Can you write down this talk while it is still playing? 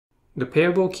The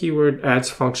payable keyword adds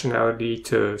functionality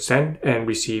to send and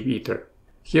receive Ether.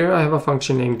 Here I have a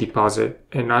function named deposit,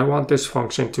 and I want this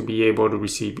function to be able to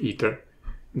receive Ether.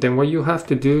 Then what you have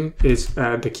to do is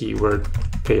add the keyword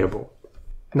payable.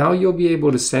 Now you'll be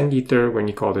able to send Ether when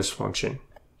you call this function.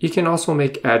 You can also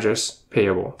make address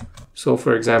payable. So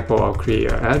for example, I'll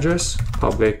create an address,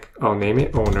 public, I'll name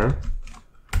it owner,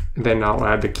 and then I'll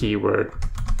add the keyword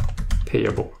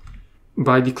payable.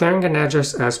 By declaring an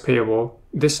address as payable,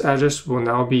 this address will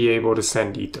now be able to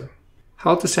send Ether.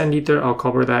 How to send Ether, I'll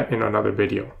cover that in another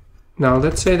video. Now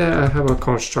let's say that I have a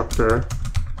constructor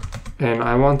and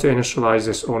I want to initialize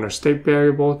this owner state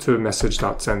variable to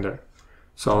message.sender.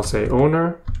 So I'll say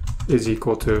owner is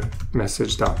equal to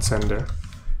message.sender.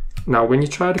 Now when you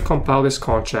try to compile this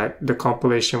contract, the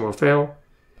compilation will fail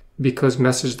because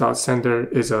message.sender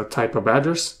is a type of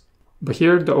address, but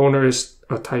here the owner is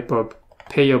a type of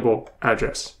payable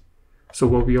address. So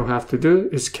what we'll have to do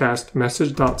is cast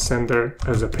message.sender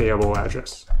as a payable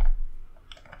address.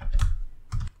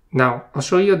 Now I'll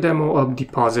show you a demo of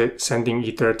deposit sending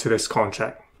Ether to this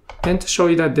contract. And to show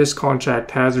you that this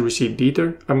contract has received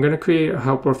Ether, I'm going to create a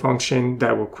helper function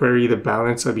that will query the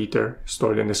balance of Ether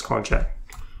stored in this contract.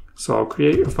 So I'll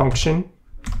create a function.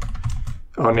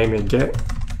 I'll name it get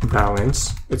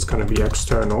balance. It's going to be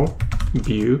external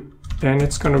view, and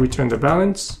it's going to return the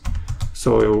balance.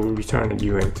 So it will return a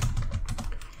uint.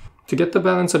 To get the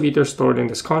balance of Ether stored in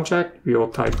this contract, we will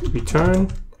type return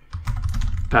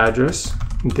address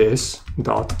this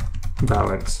dot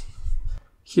balance.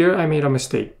 Here I made a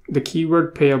mistake. The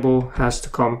keyword payable has to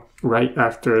come right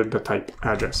after the type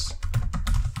address.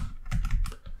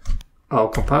 I'll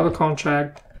compile the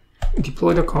contract,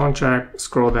 deploy the contract,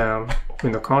 scroll down,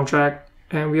 open the contract,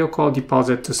 and we'll call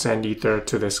deposit to send Ether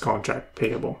to this contract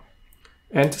payable.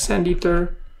 And to send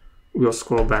Ether, we'll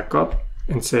scroll back up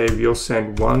and say we'll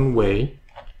send one way,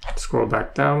 scroll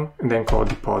back down, and then call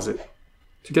deposit.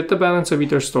 To get the balance of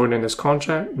Ether stored in this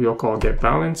contract, we'll call get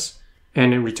balance,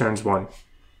 and it returns 1.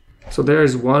 So there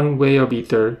is one way of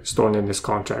Ether stored in this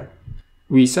contract.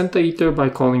 We sent the Ether by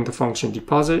calling the function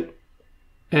deposit,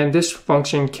 and this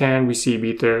function can receive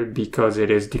Ether because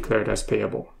it is declared as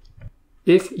payable.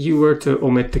 If you were to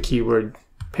omit the keyword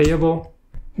payable,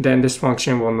 then this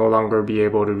function will no longer be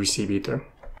able to receive Ether.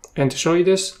 And to show you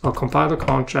this, I'll compile the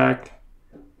contract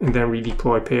and then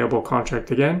redeploy payable contract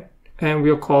again. And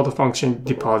we'll call the function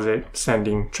deposit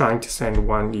sending, trying to send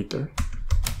 1 Ether.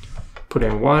 Put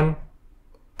in 1,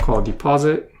 call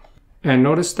deposit, and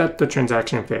notice that the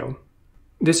transaction failed.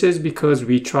 This is because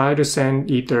we try to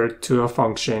send Ether to a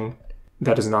function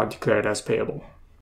that is not declared as payable.